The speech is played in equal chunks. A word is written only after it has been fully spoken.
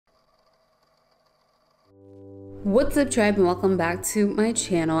What's up, tribe, and welcome back to my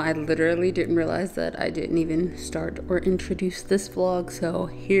channel. I literally didn't realize that I didn't even start or introduce this vlog, so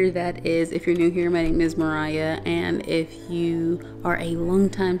here that is. If you're new here, my name is Mariah, and if you are a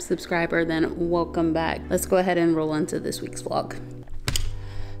longtime subscriber, then welcome back. Let's go ahead and roll into this week's vlog.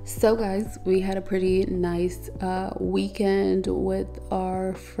 So guys, we had a pretty nice weekend with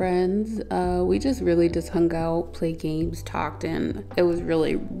our friends. We just really hung out, played games, talked, and it was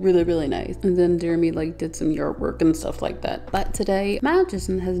really nice. And then Jeremy did some yard work and stuff like that. But today, Matt just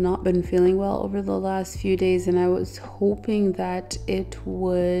has not been feeling well over the last few days, and I was hoping that it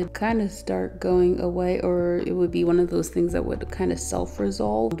would kind of start going away, or it would be one of those things that would kind of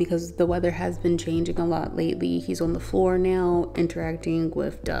self-resolve, because the weather has been changing a lot lately. He's on the floor now, interacting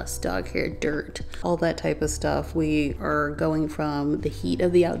with dust, dog hair, dirt, all that type of stuff. We are going from the heat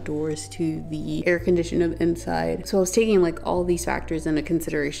of the outdoors to the air condition of inside. So I was taking all these factors into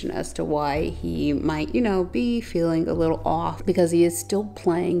consideration as to why he might, be feeling a little off, because he is still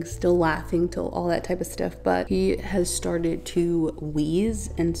playing, still laughing, till all that type of stuff, but he has started to wheeze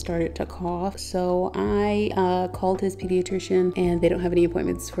and started to cough. So I called his pediatrician, and they don't have any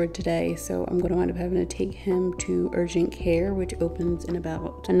appointments for today, so I'm going to wind up having to take him to urgent care, which opens in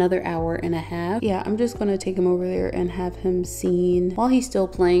about another hour and a half. Yeah, I'm just gonna take him over there and have him seen. While he's still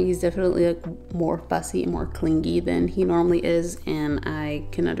playing, he's definitely more fussy and more clingy than he normally is, and I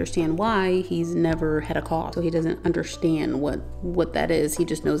can understand why. He's never had a cough, so he doesn't understand what that is. He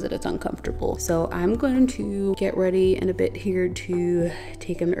just knows that it's uncomfortable. So I'm going to get ready in a bit here to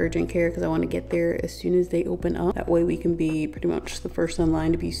take him to urgent care, because I want to get there as soon as they open up. That way we can be pretty much the first in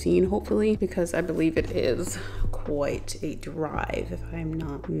line to be seen, hopefully, because I believe it is quite a drive, if I'm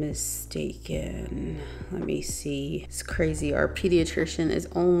not mistaken. Let me see. It's crazy. Our pediatrician is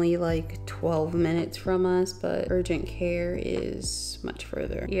only 12 minutes from us, but urgent care is much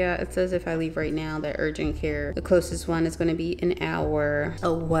further. Yeah, it says if I leave right now that urgent care, the closest one, is going to be an hour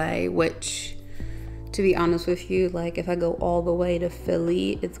away, which, to be honest with you, if I go all the way to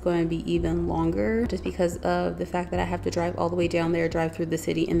Philly, it's going to be even longer, just because of the fact that I have to drive all the way down there, drive through the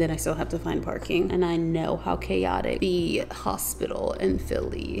city, and then I still have to find parking. And I know how chaotic the hospital in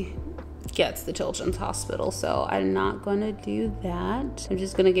Philly gets, the children's hospital, so I'm not gonna do that. I'm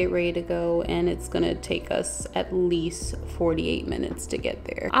just gonna get ready to go, and it's gonna take us at least 48 minutes to get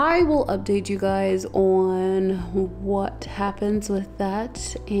there. I will update you guys on what happens with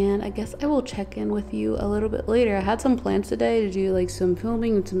that, and I guess I will check in with you a little bit later. I had some plans today to do some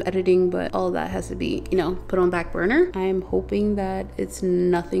filming and some editing, but all of that has to be, put on back burner. I'm hoping that it's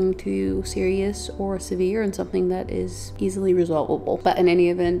nothing too serious or severe, and something that is easily resolvable. But in any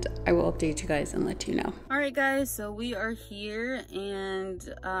event, I will update you guys and let you know. All right guys, so we are here, and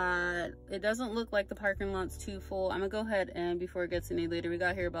it doesn't look like the parking lot's too full. I'm gonna go ahead, and before it gets any later, we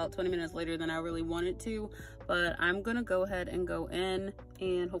got here about 20 minutes later than I really wanted to, but I'm gonna go ahead and go in,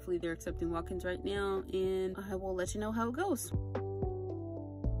 and hopefully they're accepting walk-ins right now, and I will let you know how it goes.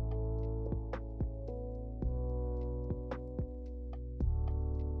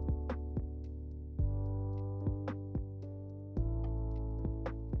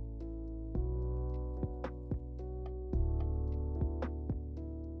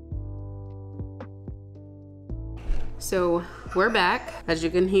 So we're back. As you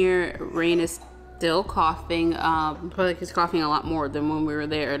can hear, Rain is still coughing. Probably he's coughing a lot more than when we were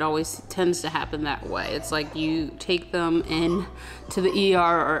there. It always tends to happen that way. It's you take them in to the ER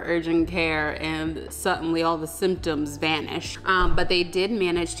or urgent care, and suddenly all the symptoms vanish. But they did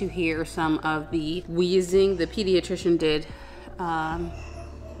manage to hear some of the wheezing. The pediatrician did.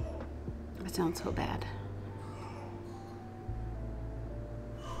 It sounds so bad.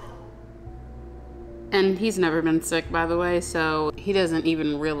 And he's never been sick, by the way, so he doesn't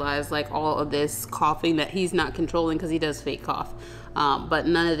even realize all of this coughing that he's not controlling, because he does fake cough. But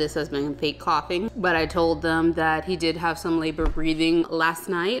none of this has been fake coughing. But I told them that he did have some labor breathing last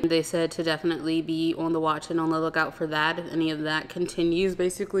night. They said to definitely be on the watch and on the lookout for that. If any of that continues,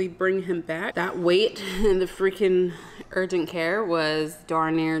 basically bring him back. That wait in the freaking urgent care was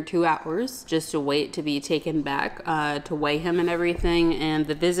darn near 2 hours just to wait to be taken back, to weigh him and everything. And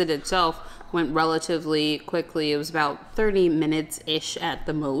the visit itself went relatively quickly. It was about 30 minutes-ish at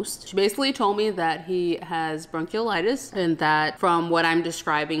the most. She basically told me that he has bronchiolitis, and that from what I'm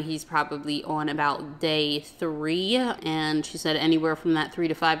describing, he's probably on about day 3. And she said anywhere from that 3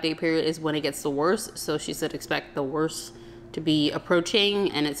 to 5 day period is when it gets the worst. So she said expect the worst to be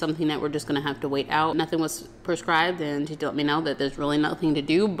approaching, and it's something that we're just gonna have to wait out. Nothing was prescribed, and she let me know that there's really nothing to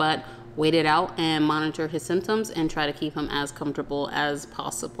do but wait it out and monitor his symptoms and try to keep him as comfortable as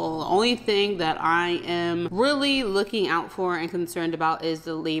possible. The only thing that I am really looking out for and concerned about is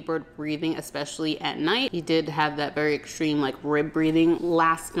the labored breathing, especially at night. He did have that very extreme like rib breathing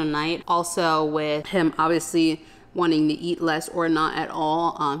last night. Also with him obviously wanting to eat less or not at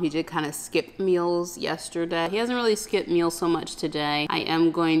all. He did kind of skip meals yesterday. He hasn't really skipped meals so much today. I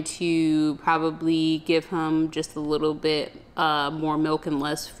am going to probably give him just a little bit more milk and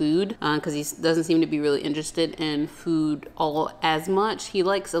less food because he doesn't seem to be really interested in food all as much. He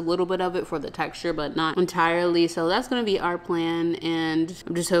likes a little bit of it for the texture, but not entirely. So that's going to be our plan, and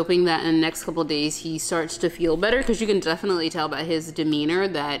I'm just hoping that in the next couple of days he starts to feel better, because you can definitely tell by his demeanor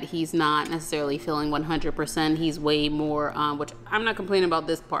that he's not necessarily feeling 100%. He's way more, which I'm not complaining about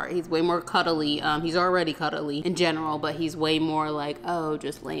this part, he's way more cuddly. He's already cuddly in general, but he's way more like, oh,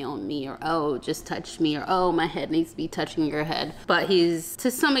 just lay on me, or oh, just touch me, or oh, my head needs to be touching your head. But he's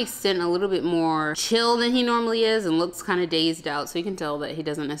to some extent a little bit more chill than he normally is and looks kind of dazed out, so you can tell that he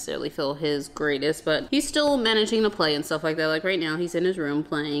doesn't necessarily feel his greatest, but he's still managing to play and stuff like that. Like right now he's in his room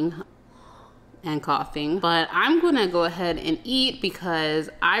playing and coughing. But I'm gonna go ahead and eat because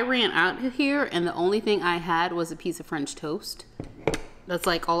I ran out of here and the only thing I had was a piece of French toast. That's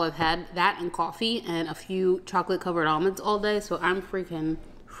like all I've had, that and coffee and a few chocolate covered almonds all day. So I'm freaking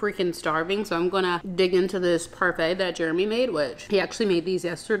starving. So I'm gonna dig into this parfait that Jeremy made, which he actually made these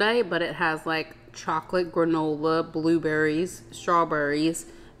yesterday, but it has like chocolate, granola, blueberries, strawberries,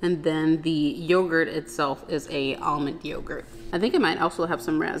 and then the yogurt itself is a almond yogurt. I think it might also have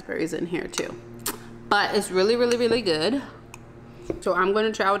some raspberries in here too, but it's really good. So I'm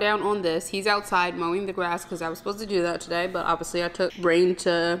going to chow down on this. He's outside mowing the grass because I was supposed to do that today, but obviously I took Brain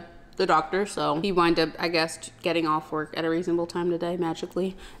to the doctor, so he wound up, I guess, getting off work at a reasonable time today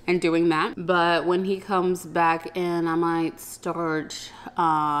magically and doing that. But when he comes back in, I might start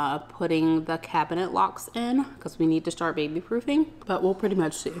putting the cabinet locks in because we need to start baby proofing, but we'll pretty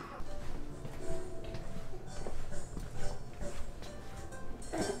much see.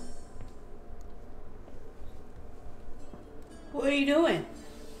 What are you doing?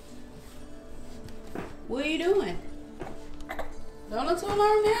 What are you doing? Donuts on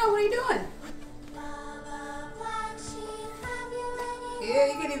arm now? What are you doing? Yeah,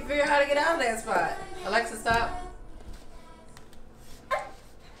 you can't even figure out how to get out of that spot. Alexa, stop.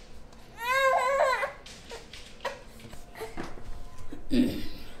 What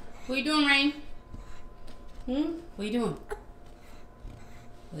are you doing, Rain? What are you doing?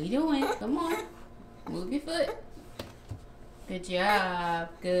 What are you doing? Come on. Move your foot. Good job.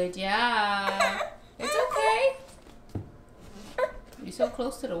 Good job. It's okay. You're so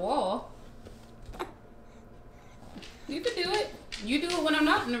close to the wall. You can do it. You do it when I'm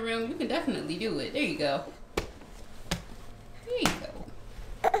not in the room. You can definitely do it. There you go. There you go.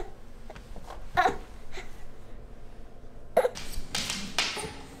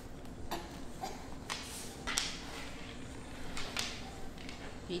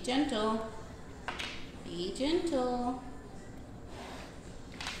 Be gentle. Be gentle.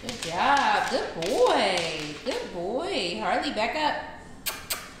 Good job. Good boy. Good boy. Harley, back up.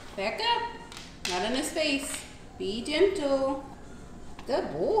 Back up. Not in his face. Be gentle.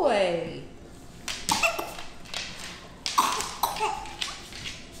 Good boy.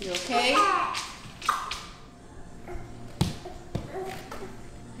 You okay?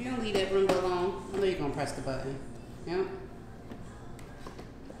 If you don't leave that room alone, I know you're going to press the button. Yep.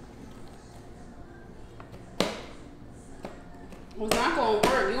 It's not going to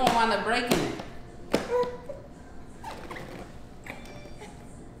work. You're going to wind up breaking it.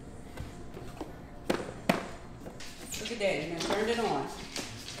 Look at that. You turned it on.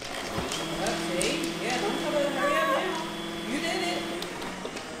 Let's see. Yeah, don't tell her to hurry up now. You did it.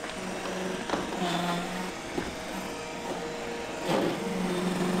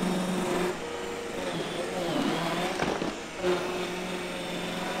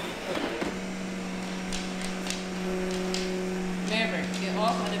 Get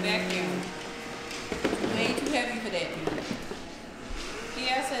off of the vacuum. Way too heavy for that dude.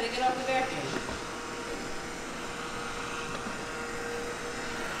 Yeah, I said to get off the vacuum.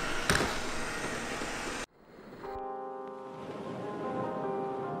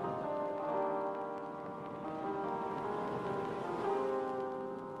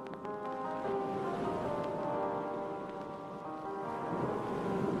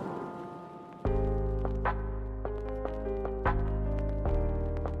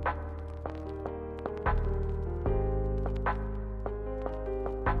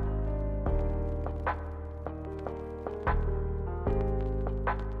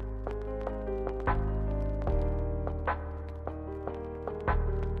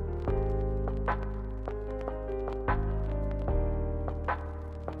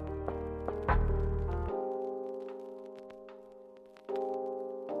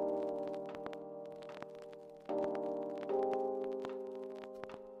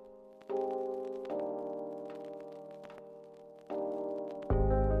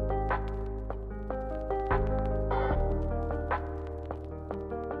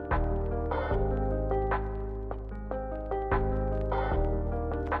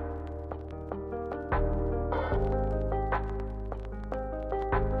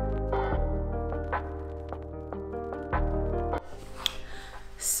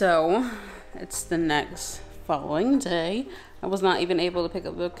 So it's the next following day. I was not even able to pick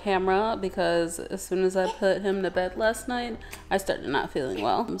up the camera because as soon as I put him to bed last night, I started not feeling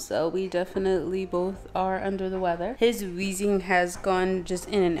well. So we definitely both are under the weather. His wheezing has gone just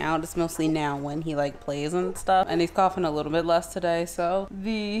in and out. It's mostly now when he like plays and stuff. And he's coughing a little bit less today. So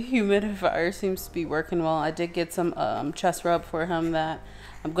the humidifier seems to be working well. I did get some chest rub for him that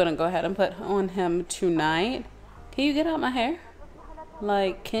I'm gonna go ahead and put on him tonight. Can you get out my hair?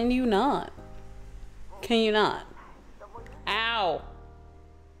 Like, can you not? Can you not? Ow.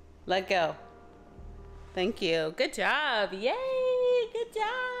 Let go. Thank you. Good job. Yay. Good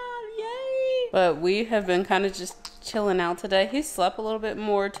job. Yay. But we have been kind of just chilling out today. He slept a little bit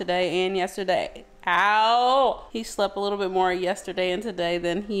more today and yesterday. Ow. He slept a little bit more yesterday and today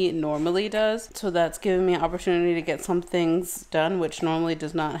than he normally does. So that's giving me an opportunity to get some things done, which normally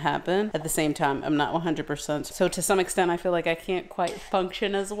does not happen. At the same time, I'm not 100%. So to some extent, I feel like I can't quite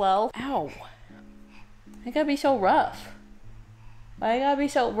function as well. Ow. I gotta be so rough. Why I gotta be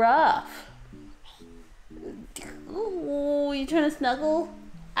so rough? Ooh, you trying to snuggle?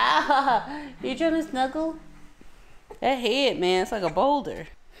 Ah, you trying to snuggle? That head, man, it's like a boulder.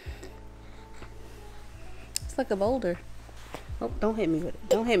 It's like a boulder. Oh, don't hit me with it.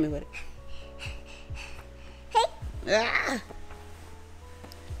 Don't hit me with it. Hey. Ah.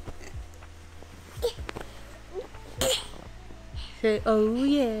 Say, oh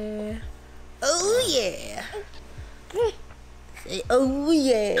yeah. Oh yeah. Say, oh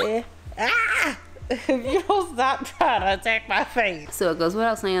yeah. Ah! If you don't stop trying to attack my face. So it goes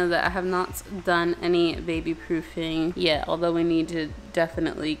without saying that I have not done any baby proofing yet, although we need to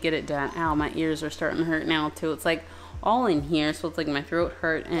definitely get it done. Ow, my ears are starting to hurt now too. It's like all in here, so it's like my throat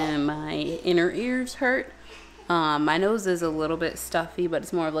hurt and my inner ears hurt. My nose is a little bit stuffy, but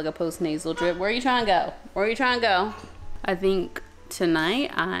it's more of like a post-nasal drip. Where are you trying to go? Where are you trying to go? I think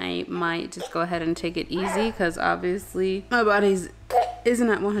tonight I might just go ahead and take it easy because obviously my body's isn't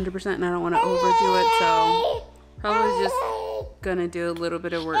at 100% and I don't want to overdo it, so probably just gonna do a little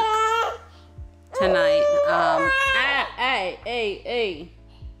bit of work tonight. Hey,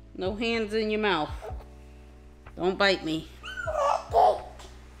 no hands in your mouth, don't bite me.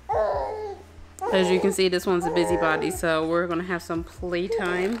 As you can see, this one's a busybody, so we're gonna have some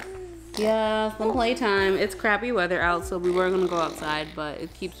playtime. Yeah, some playtime. It's crappy weather out, so we were gonna go outside, but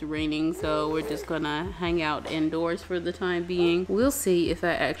it keeps raining, so we're just gonna hang out indoors for the time being. We'll see if I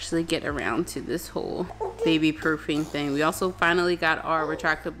actually get around to this whole baby proofing thing. We also finally got our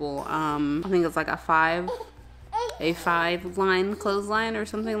retractable, I think it's like a five line clothesline or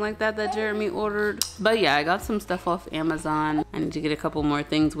something like that Jeremy ordered. But yeah, I got some stuff off Amazon. I need to get a couple more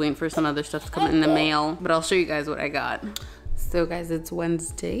things, waiting for some other stuff to come in the mail, but I'll show you guys what I got. So guys, it's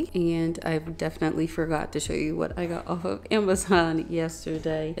Wednesday and I've definitely forgot to show you what I got off of Amazon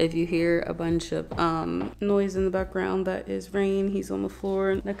yesterday. If you hear a bunch of noise in the background, that is Rain. He's on the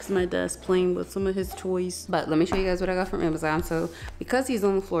floor next to my desk playing with some of his toys. But let me show you guys what I got from Amazon. So because he's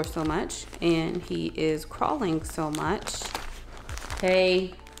on the floor so much and he is crawling so much,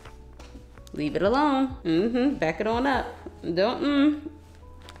 hey, leave it alone. Back it on up. Don't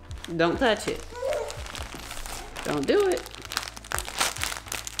touch it. Don't do it.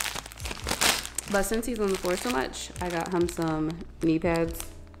 But since he's on the floor so much, I got him some knee pads.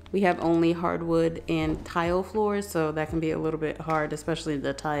 We have only hardwood and tile floors, so that can be a little bit hard, especially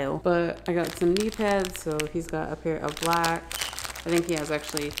the tile. But I got some knee pads, so he's got a pair of black. I think he has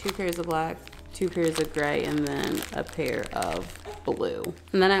actually 2 pairs of black, 2 pairs of gray, and then a pair of blue.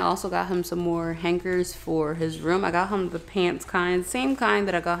 And then I also got him some more hangers for his room. I got him the pants kind, same kind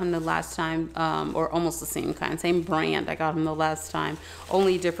that I got him the last time, or almost the same kind, same brand I got him the last time.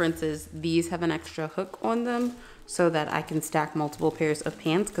 Only difference is these have an extra hook on them so that I can stack multiple pairs of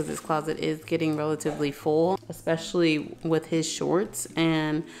pants because his closet is getting relatively full, especially with his shorts.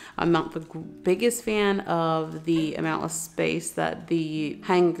 And I'm not the biggest fan of the amount of space that the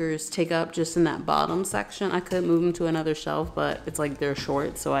hangers take up just in that bottom section. I could move them to another shelf, but it's like they're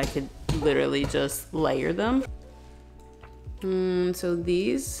short, so I could literally just layer them. So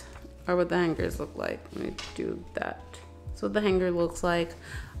these are what the hangers look like. Let me do that. So the hanger looks like.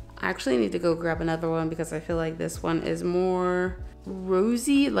 I actually need to go grab another one because I feel like this one is more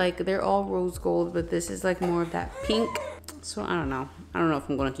rosy. Like they're all rose gold, but this is like more of that pink. So I don't know. I don't know if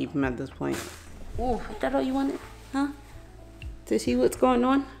I'm gonna keep him at this point. Oh, is that all you wanted? Huh? To see what's going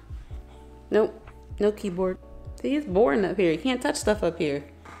on? Nope, no keyboard. See, it's boring up here. You can't touch stuff up here.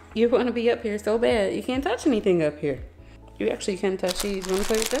 You want to be up here so bad. You can't touch anything up here. You actually can touch these. You want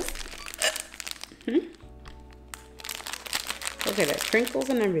to play with this? Look at that, crinkles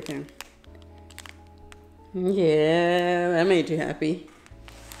and everything. Yeah, that made you happy.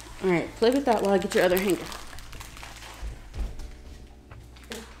 All right, play with that while I get your other hanger.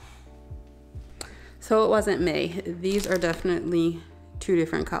 So it wasn't me. These are definitely two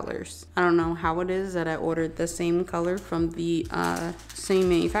different colors. I don't know how it is that I ordered the same color from the same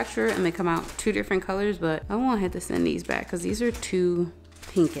manufacturer and they come out two different colors, but I won't have to send these back because these are too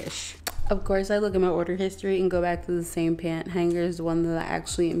pinkish. Of course, I look at my order history and go back to the same pant hangers, the one that I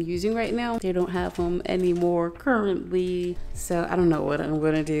actually am using right now. They don't have them anymore currently. So I don't know what I'm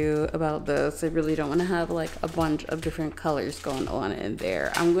gonna do about this. I really don't wanna have like a bunch of different colors going on in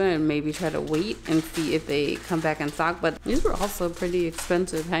there. I'm gonna maybe try to wait and see if they come back in stock, but these were also pretty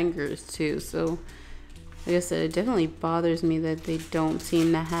expensive hangers too. So like I said, it definitely bothers me that they don't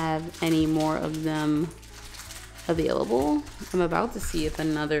seem to have any more of them available. I'm about to see if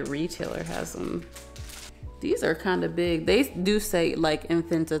another retailer has them. These are kind of big. They do say like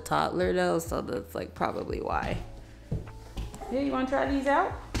infant to toddler though, so that's like probably why. Yeah, you want to try these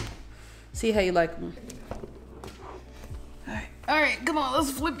out? See how you like them. All right, come on,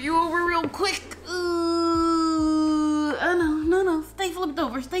 let's flip you over real quick. No, stay flipped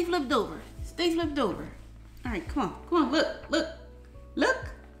over, stay flipped over, stay flipped over. All right, come on, look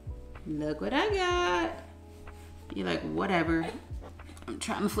what I got. You're like, whatever. I'm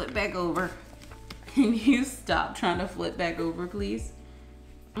trying to flip back over. Can you stop trying to flip back over, please?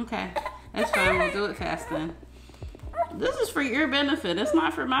 Okay, that's fine. We'll do it fast then. This is for your benefit. It's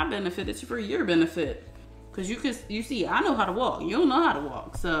not for my benefit. It's for your benefit. Cause you see, I know how to walk. You don't know how to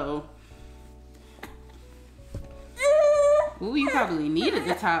walk, so. Ooh, you probably needed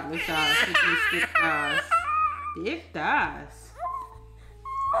the toddler size with these thick thighs. Thick thighs.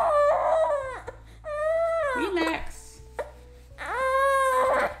 Relax.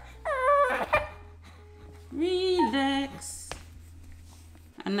 Relax.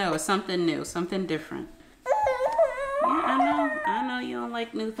 I know, it's something new, something different. Yeah, I know you don't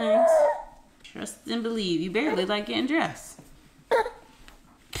like new things. Trust and believe. You barely like getting dressed.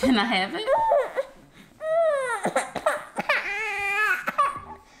 Can I have it?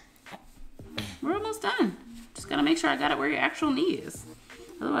 We're almost done. Just gotta make sure I got it where your actual knee is.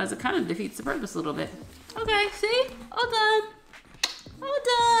 Otherwise, it kind of defeats the purpose a little bit. Okay, see? All done. All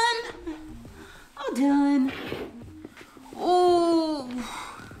done. All done. Oh.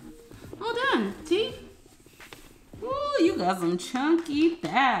 All done. See? Ooh, you got some chunky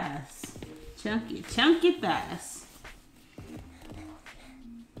thighs. Chunky thighs.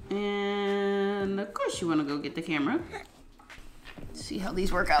 And of course you want to go get the camera. See how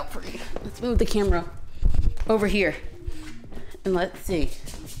these work out for you. Let's move the camera over here. And let's see.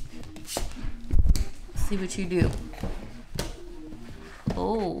 See what you do.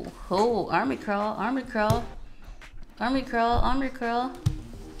 Oh, army crawl, army crawl. Army crawl, army crawl.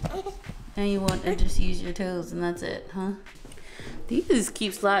 And you want to just use your toes and that's it, huh? These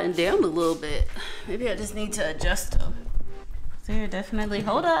keep sliding down a little bit. Maybe I just need to adjust them. They're definitely,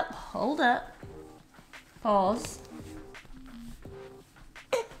 hold up. Pause.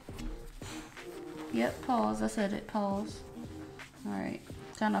 Yep, pause, I said it, pause. All right,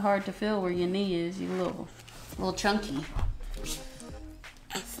 kind of hard to feel where your knee is. You a little chunky.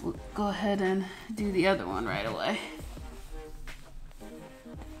 Let's go ahead and do the other one right away.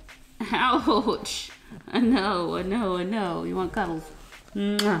 Ouch! I know. You want cuddles?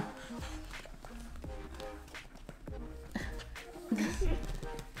 Mwah.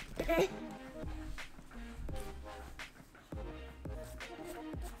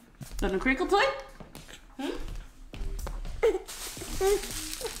 Done a crinkle toy?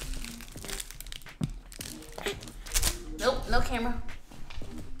 Nope, no camera.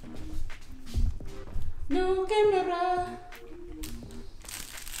 No camera.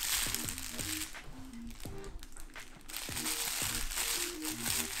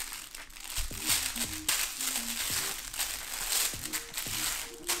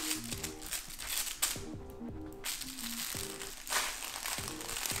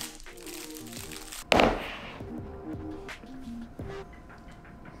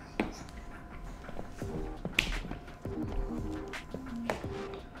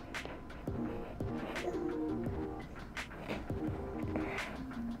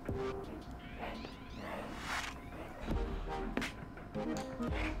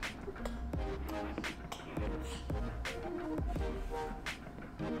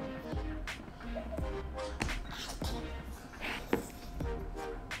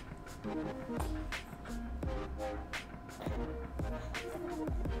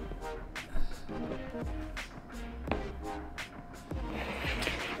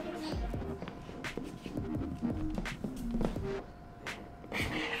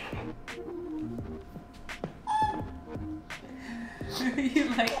 You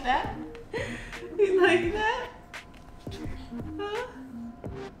like that? You like that? Huh?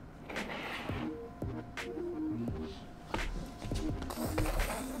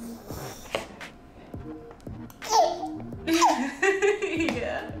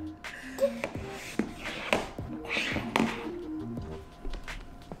 Yeah.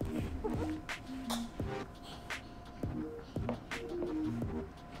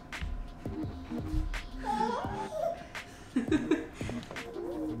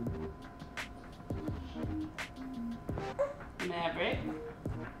 Maverick.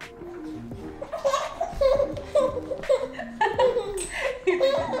 You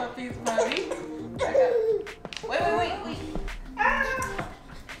think the puppy's funny? Wait. Ah!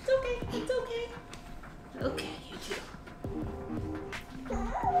 It's okay. Okay, you two.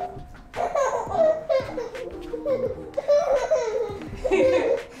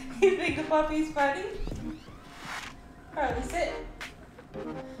 You think the puppy's funny? Carly, sit.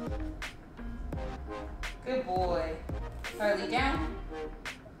 Good boy. Carly, down.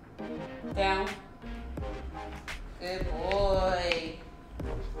 Down. Good boy.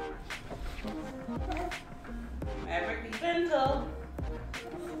 Maverick, be gentle.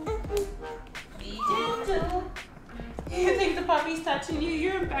 Be gentle. You think the puppy's touching you?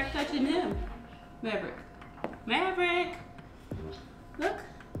 You're in fact touching him. Maverick. Maverick. Look.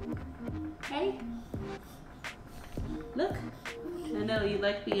 Hey. Look. I know you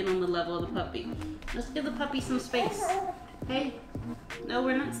like being on the level of the puppy. Let's give the puppy some space. Hey. No,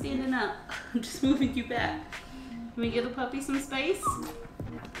 we're not standing up. I'm just moving you back. Can we give the puppy some space?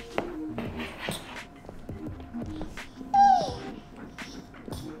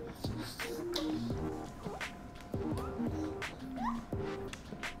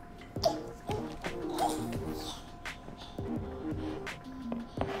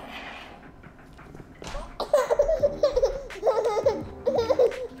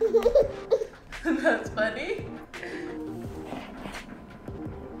 That's funny.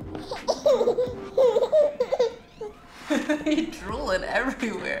 He's drooling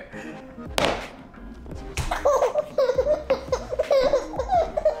everywhere.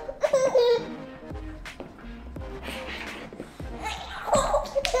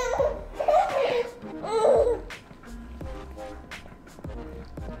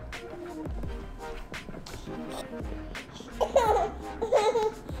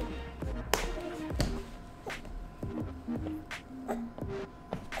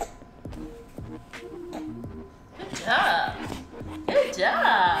 Good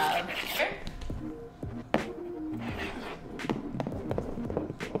job.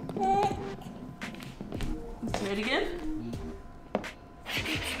 Let's do it again.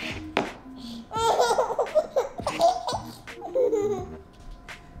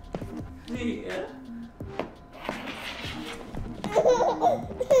 Yeah.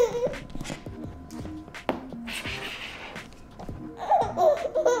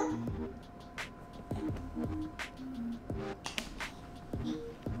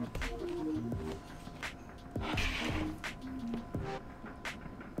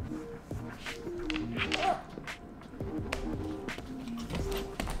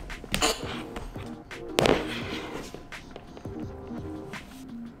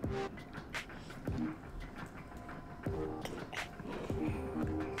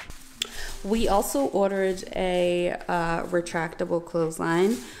 We also ordered a retractable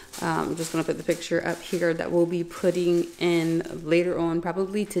clothesline. I'm just gonna put the picture up here that we'll be putting in later on,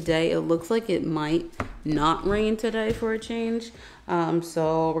 probably today. It looks like it might not rain today for a change.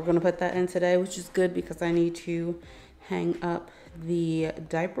 So we're gonna put that in today, which is good because I need to hang up the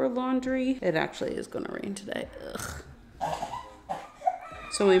diaper laundry. It actually is gonna rain today. Ugh.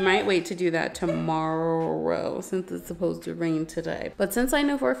 So we might wait to do that tomorrow since it's supposed to rain today. But since I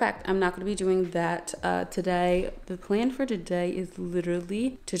know for a fact I'm not going to be doing that today, the plan for today is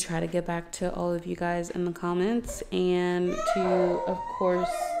literally to try to get back to all of you guys in the comments and to, of course,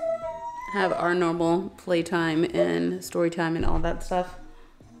 have our normal playtime and story time and all that stuff.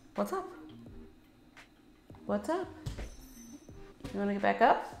 What's up? What's up? You want to get back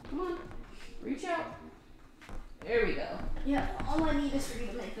up? Come on, reach out. There we go. Yeah, all I need is for you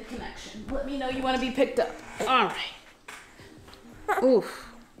to make the connection. Let me know you want to be picked up. All right.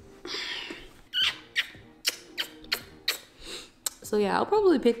 Oof. So yeah, I'll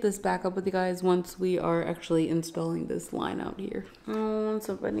probably pick this back up with you guys once we are actually installing this line out here. Oh,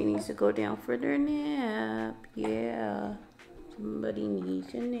 somebody needs to go down for their nap. Yeah. Somebody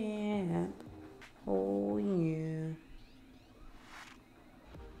needs a nap. Oh, yeah.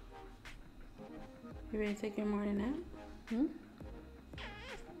 You ready to take your morning nap? Hmm?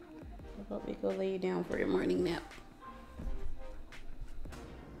 How about we go lay you down for your morning nap?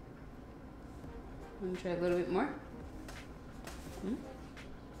 I'm gonna try a little bit more.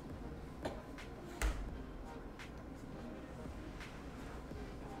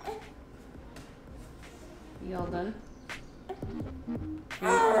 You all done?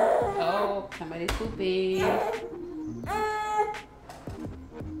 Oh, somebody's pooping.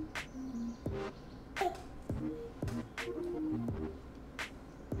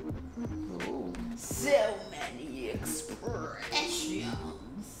 Oh, so many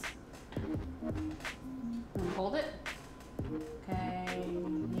expressions. Hold it. Okay,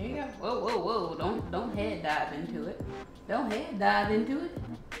 there you go. Whoa, whoa, whoa! Don't head dive into it. Don't head dive into it.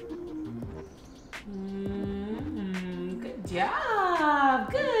 Good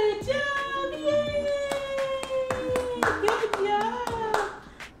job! Good job! Yay! Good job!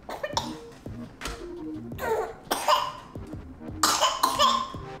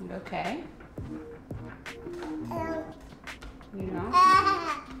 Okay. You know?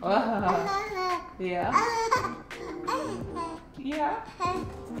 Yeah. Yeah.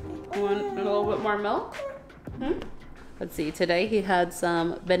 Want a little bit more milk? Let's see, today he had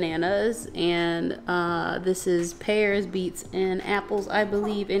some bananas and this is pears, beets, and apples, I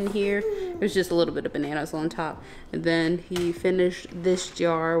believe, in here. There's just a little bit of bananas on top. And then he finished this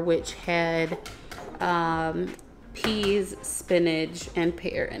jar, which had peas, spinach, and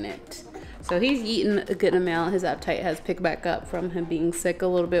pear in it. So he's eaten a good amount. His appetite has picked back up from him being sick a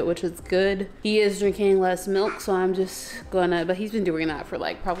little bit, which is good. He is drinking less milk, so I'm just gonna, but he's been doing that for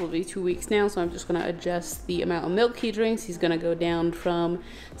like probably 2 weeks now, so I'm just gonna adjust the amount of milk he drinks. He's gonna go down from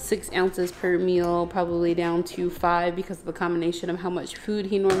 6 ounces per meal, probably down to 5 because of the combination of how much food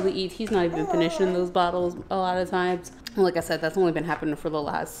he normally eats. He's not even finishing those bottles a lot of times. Like I said, that's only been happening for the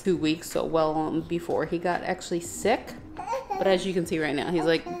last 2 weeks, so well before he got actually sick. But as you can see right now, he's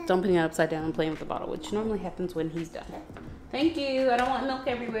like dumping it upside down and playing with the bottle, which normally happens when he's done. Thank you. I don't want milk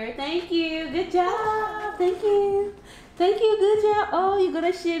everywhere. Thank you. Good job. Thank you. Thank you. Good job. Oh, you're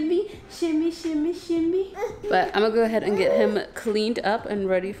gonna shimmy, shimmy, shimmy, shimmy. But I'm gonna go ahead and get him cleaned up and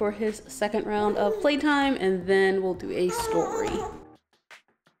ready for his second round of playtime, and then we'll do a story.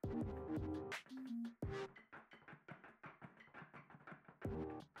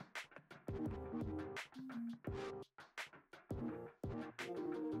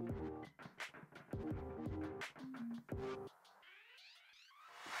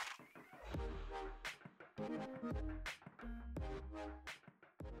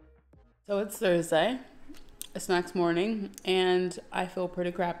 So it's Thursday, it's next morning, and I feel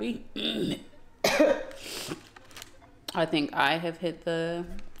pretty crappy. I think I have hit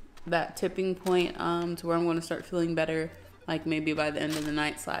that tipping point to where I'm going to start feeling better, like maybe by the end of the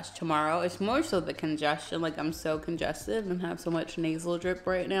night / tomorrow. It's more so the congestion, like I'm so congested and have so much nasal drip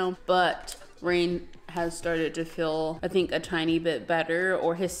right now. But Rain has started to feel, I think, a tiny bit better,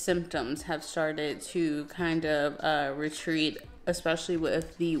 or his symptoms have started to kind of retreat, especially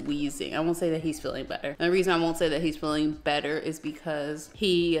with the wheezing. I won't say that he's feeling better. And the reason I won't say that he's feeling better is because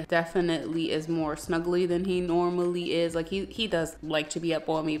he definitely is more snuggly than he normally is. Like he does like to be up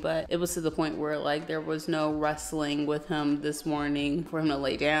on me, but it was to the point where like there was no wrestling with him this morning for him to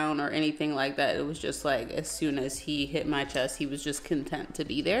lay down or anything like that. It was just like as soon as he hit my chest, he was just content to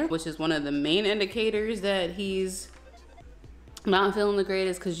be there, which is one of the main indicators that he's not feeling the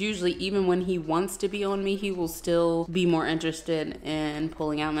greatest, because usually even when he wants to be on me, he will still be more interested in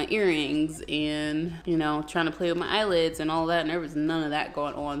pulling out my earrings and, you know, trying to play with my eyelids and all that, and there was none of that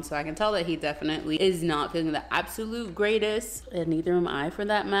going on. So I can tell that he definitely is not feeling the absolute greatest, and neither am I for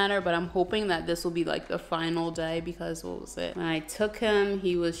that matter. But I'm hoping that this will be like the final day, because what was it, when I took him,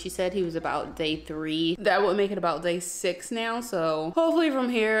 she said he was about day 3. That would make it about day 6 now. So hopefully from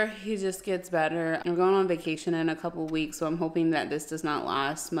here he just gets better. I'm going on vacation in a couple weeks, so I'm hoping that this does not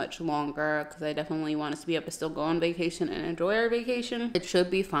last much longer, because I definitely want us to be able to still go on vacation and enjoy our vacation. It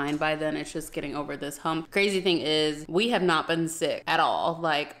should be fine by then. It's just getting over this hump. Crazy thing is, we have not been sick at all.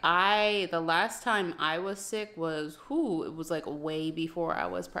 Like the last time I was sick was, it was like way before I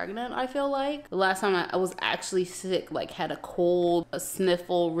was pregnant. I feel like the last time I was actually sick, like had a cold, a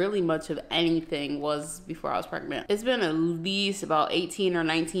sniffle, really much of anything, was before I was pregnant. It's been at least about 18 or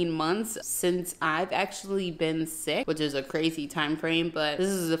 19 months since I've actually been sick, which is a crazy time frame, but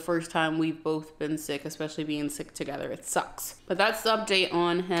this is the first time we've both been sick, especially being sick together. It sucks. But that's the update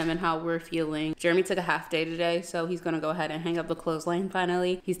on him and how we're feeling. Jeremy took a half day today, so he's gonna go ahead and hang up the clothesline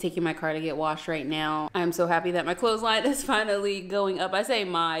finally. He's taking my car to get washed right now. I'm so happy that my clothesline is finally going up. I say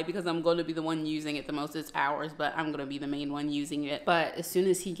my because I'm going to be the one using it the most. It's ours, but I'm gonna be the main one using it. But as soon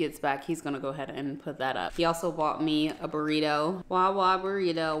as he gets back, he's gonna go ahead and put that up. He also bought me a burrito. Wawa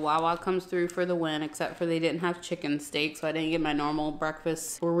burrito. Wawa comes through for the win, except for they didn't have chicken steak, so I didn't get my normal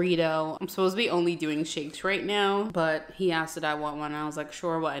breakfast burrito. I'm supposed to be only doing shakes right now, but he asked did I want one, and I was like,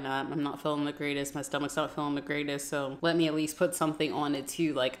 sure, why not? I'm not feeling the greatest. My stomach's not feeling the greatest, so let me at least put something on it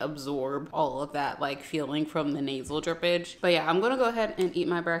to like absorb all of that like feeling from the nasal drippage. But yeah, I'm gonna go ahead and eat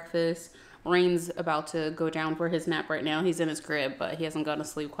my breakfast. Rain's about to go down for his nap right now. He's in his crib, but he hasn't gone to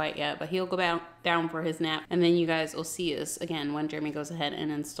sleep quite yet, but he'll go down for his nap. And then you guys will see us again when Jeremy goes ahead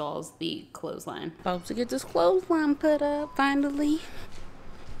and installs the clothesline. About to get this clothesline put up, finally.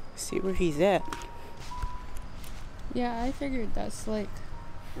 See where he's at. Yeah, I figured that's like...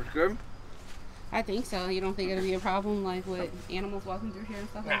 We're good? I think so. You don't think it'll be a problem like with animals walking through here and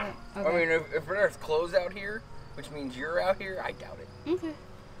stuff like that? Okay. I mean, if there's clothes out here, which means you're out here, I doubt it. Okay.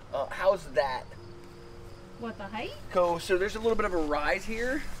 How's that? What, the height? So there's a little bit of a rise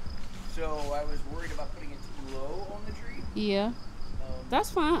here. So I was worried about putting it too low on the tree. Yeah.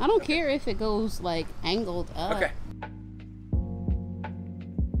 That's fine. I don't care if it goes like angled up. Okay.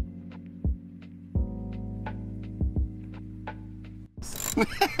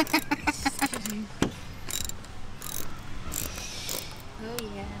 Oh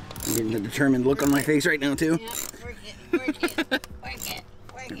yeah. I'm getting a determined look on my face right now too. Yep. Work it. Work it. Work it. Work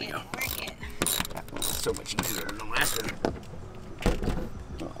it. Work it. That one's so much easier than the last one.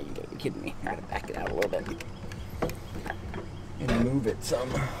 Oh, you gotta be kidding me. I gotta back it out a little bit. And move it some.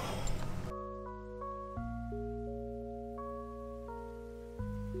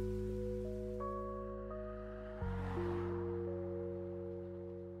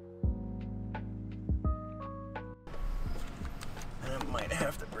 I might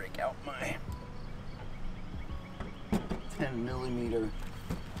have to break out my 10mm.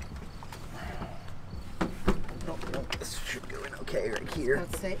 Oh, no, this should go in okay right here.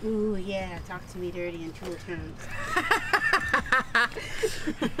 Let's say, ooh, yeah, talk to me dirty in tool terms.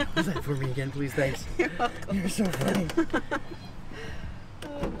 Hold that for me again, please. Thanks. You're welcome. You're so funny.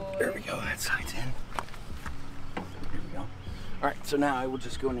 Oh, boy. There we go. That side's in. There we go. All right, so now I will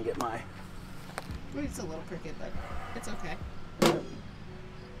just go in and get my... It's a little crooked, but it's okay.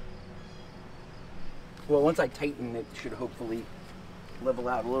 Well, once I tighten, it should hopefully level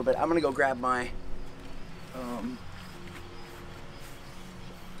out a little bit. I'm gonna go grab my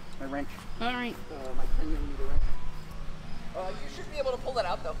my wrench. All right. My 10mm wrench. You should be able to pull that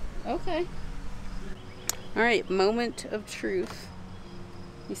out though. Okay. All right, moment of truth.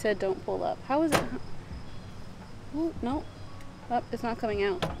 You said don't pull up. How is it? Oh, no. Oh, it's not coming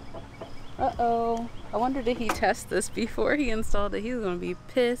out. Uh-oh. I wonder did he test this before he installed it? He's gonna be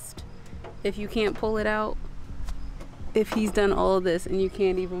pissed if you can't pull it out. If he's done all of this and you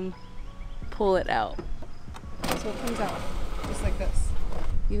can't even pull it out. So it comes out just like this.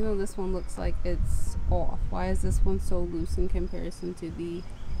 Even though this one looks like it's off. Why is this one so loose in comparison to the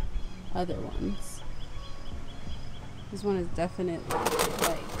other ones? This one is definitely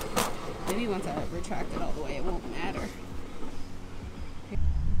like, maybe once I retract it all the way it won't matter.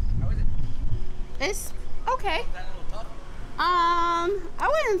 How is it? It's okay. Is that a little tough? I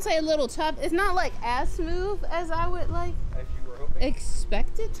wouldn't say a little tough. It's not like as smooth as I would like As you were hoping?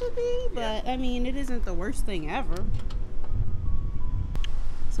 expect it to be, but I mean it isn't the worst thing ever.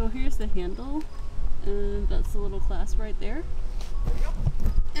 So here's the handle, and that's the little clasp right there.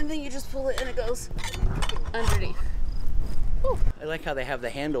 And then you just pull it and it goes underneath. Whew. I like how they have the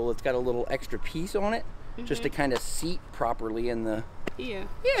handle. It's got a little extra piece on it, just to kind of seat properly in the... Yeah.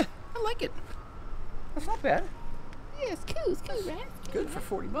 Yeah, I like it. That's not bad. Yeah, it's cool. It's cool, right? It's Good for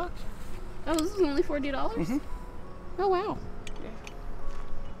 40 bucks. Oh, this is only $40? Mm-hmm. Oh, wow.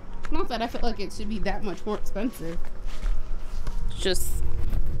 Not that I feel like it should be that much more expensive. It's just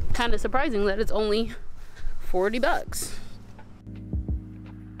kind of surprising that it's only 40 bucks.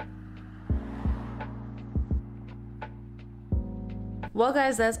 Well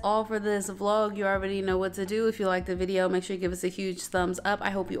guys, that's all for this vlog. You already know what to do. If you like the video, make sure you give us a huge thumbs up.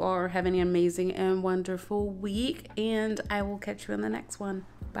 I hope you all are having an amazing and wonderful week, and I will catch you in the next one.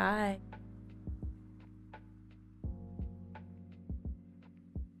 Bye.